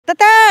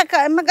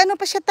mag-ano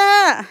pa siya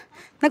ta.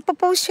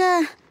 Nagpa-post siya.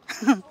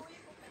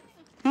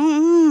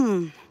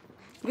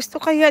 Gusto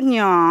kaya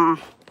niya.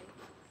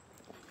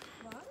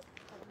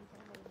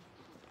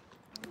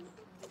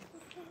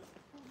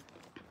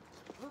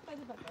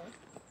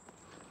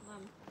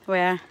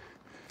 Where?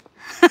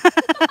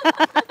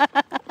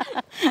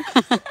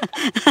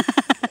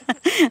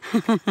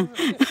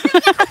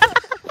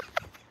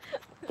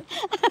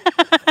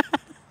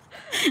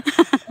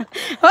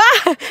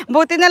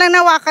 Buti na lang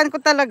nawakan ko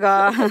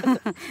talaga.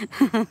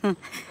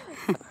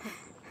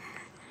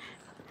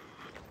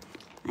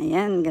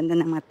 Ayan, ganda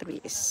ng mga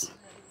trees.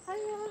 Hi,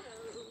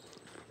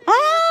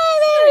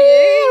 Mary!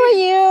 How are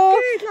you?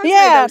 Good, long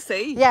time no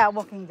see. Yeah,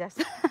 walking just.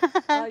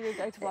 Oh, you're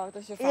going to walk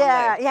with your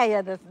family?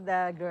 Yeah. The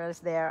girls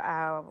there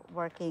are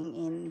working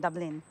in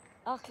Dublin.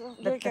 Oh, cool.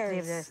 The Your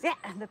girls. girls. Yeah,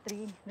 the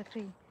three.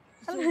 Three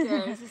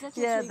girls. Is that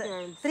your three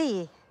girls?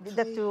 Three.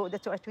 The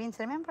two are twins,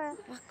 remember?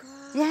 Oh,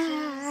 God.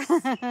 Yeah.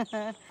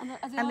 And are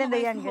they And all then the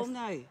away from youngest. home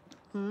now?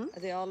 Are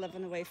they all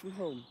living away from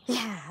home?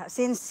 Yeah,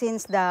 since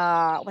the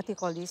what do you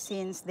call this?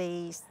 Since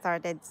they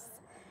started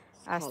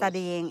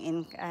studying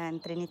in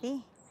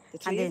Trinity. The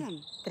three of them?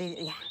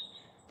 Yeah.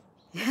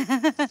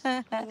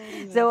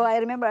 So I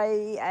remember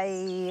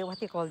I what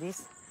do you call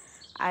this?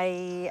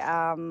 I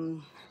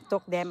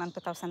took them in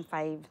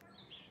 2005.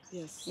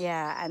 Yes.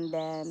 Yeah, and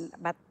then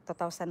but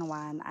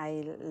 2001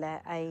 I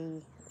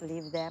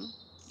leave them.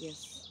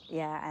 Yes.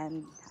 Yeah,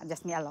 and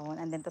just me alone.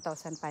 And then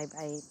 2005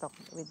 I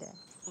talked with them.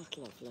 That's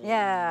lovely.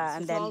 Yeah, So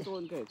and it's then all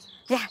going good?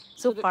 yeah,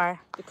 so far.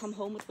 They come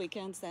home at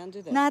weekends then,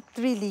 do they? Not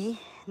really.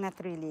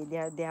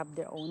 They have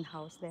their own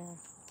house there.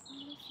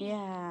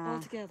 Yeah.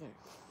 All together?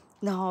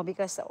 No,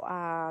 because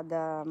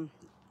the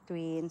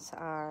twins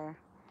are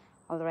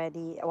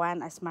already,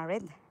 one is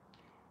married.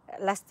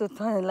 Last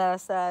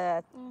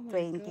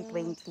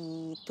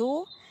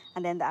 2022,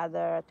 and then the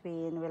other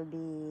twin will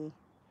be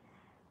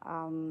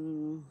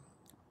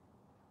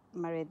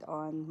married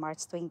on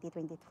March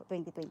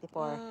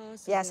 2024.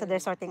 So yeah, so they're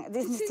sorting.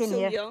 This is so in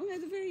here. Young.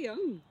 They're very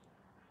young.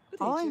 What age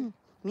Oh, are-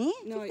 me?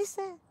 No,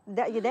 57.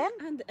 You them?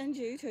 And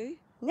you too.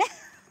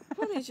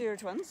 What age are your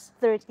twins?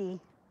 30.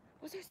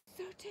 Was there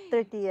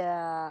 30? 30.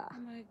 Oh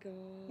my God.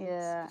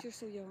 Yeah. But you're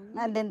so young.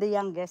 And then the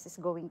youngest is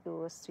going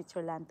to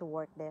Switzerland to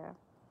work there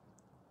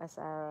as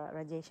a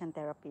radiation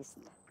therapist.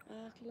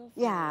 Lovely.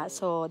 Yeah,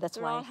 so that's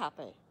They're why all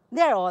happy.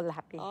 they're all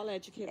happy. All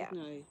educated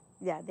now.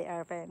 Yeah, they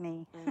are very.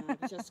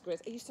 Which is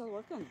great. Are you still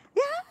working?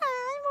 Yeah,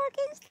 I'm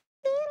working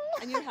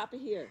still. And you're happy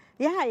here?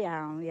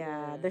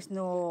 Yeah. There's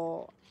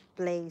no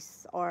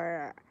place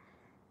or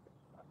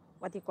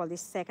what you call this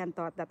second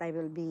thought that I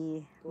will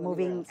be Go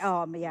moving.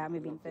 anywhere Oh, yeah,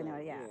 moving to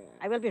Lovely, yeah.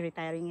 yeah. I will be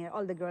retiring here.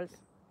 All the girls.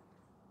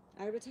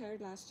 I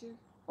retired last year.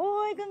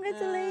 Oh,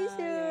 congratulations!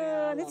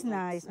 yeah, I It's love it.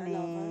 nice, I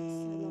love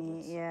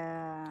it.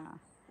 Yeah,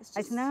 It's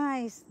it's just-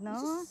 nice, it's no?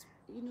 just,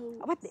 you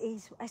know, What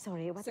age? I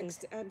sorry, what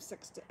 60, I'm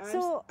 60.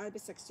 So- I'll be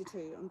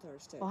 62 on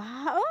Thursday. age?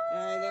 Wow!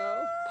 I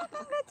know.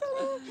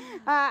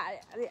 Congratulations!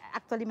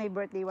 Actually, my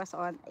birthday was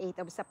on 8th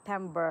of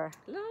September.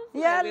 Lovely.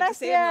 Yeah, We have the last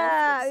same year.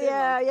 month,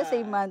 Yeah,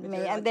 same month, but May.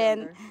 you're a And lot then,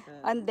 younger.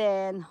 and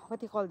then, what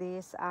do you call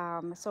this?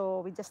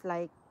 So we just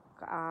like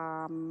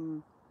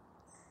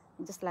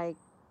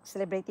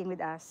celebrating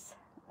with us,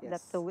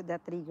 Yes. the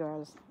three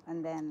girls,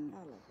 and then, Oh,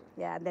 lovely.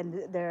 yeah, and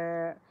then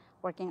they're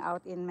working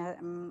out in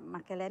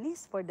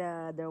Makelenis for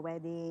their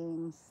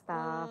wedding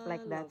stuff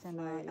like that. You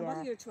know, Lovely. And what do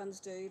yeah. your twins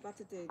do? What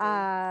did they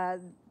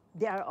do?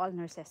 They are all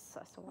nurses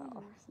as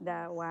well. nurses.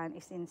 The one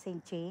is in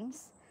St.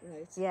 James.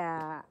 Right.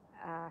 Yeah,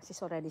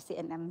 she's already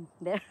CNM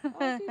there.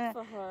 Oh, good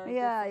for her. good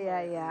Yeah, for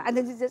yeah, her. yeah. And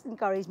then she just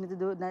encouraged me to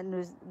do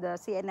the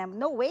CNM.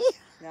 No way.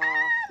 No,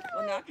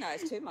 well, not now.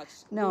 It's too much.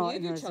 No, When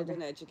you no, have so your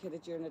children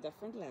educated, you're on a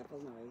different level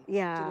now.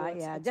 Yeah, Do you know,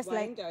 it's, yeah, It's just like-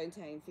 wind down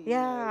time for you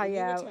Yeah, now. Will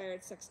yeah. You retire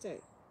at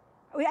 60.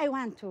 I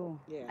want to.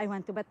 Yeah. I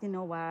want to, but you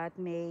know what?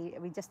 We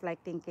just like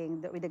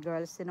thinking that with the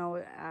girls. You know,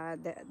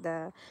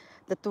 the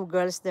two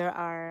girls there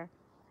are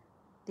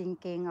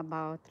thinking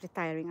about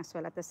retiring as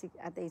well at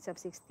the age of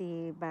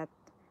 60, but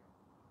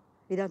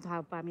we don't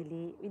have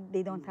family.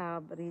 They don't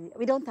have really.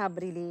 We don't have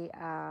really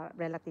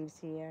relatives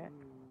here.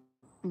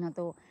 You know,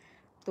 to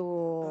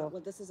Well,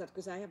 this is it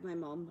because I have my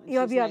mum. and you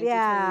have, she's 92,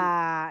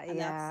 yeah, And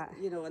yeah.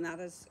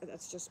 that's, and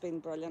that's just been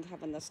brilliant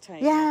having this time.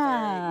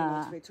 Yeah. With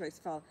her, to be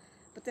truthful.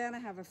 But then I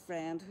have a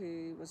friend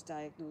who was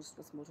diagnosed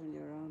with motor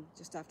neuron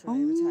just after I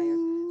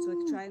retired. So I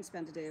could try and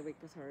spend a day a week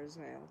with her as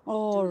well.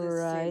 All the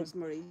same right. as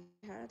Marie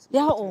had.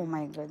 Yeah. But, Oh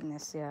my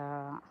goodness.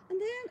 Yeah. And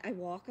then I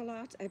walk a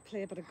lot. I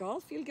play a bit of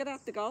golf. You'll get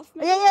at the golf.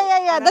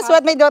 Yeah. That's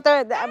what my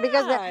daughter.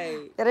 Because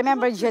Aye. I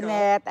remember Love to go.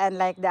 Jeanette and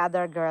like the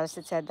other girls.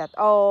 It said that,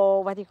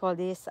 oh, what do you call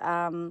this?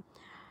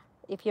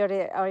 If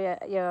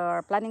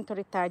you're planning to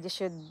retire, you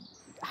should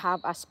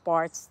have a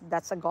sports.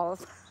 That's a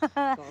golf.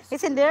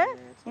 It's in there,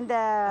 in the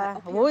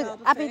Up here wood,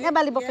 in up in the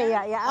Ballybuffet.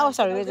 Yeah. Oh,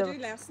 sorry. They with do the-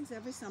 lessons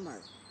every summer.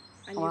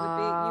 And you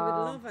Wow.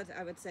 would love it,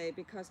 I would say,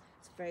 because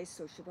it's very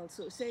sociable.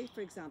 So say,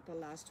 for example,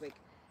 last week,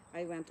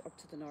 I went up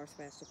to the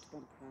northwest, up to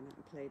Buncrana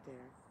and played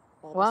there,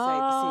 all beside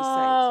the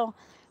seaside. Wow,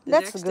 The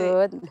that's next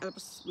good. Day, it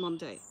was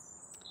Monday.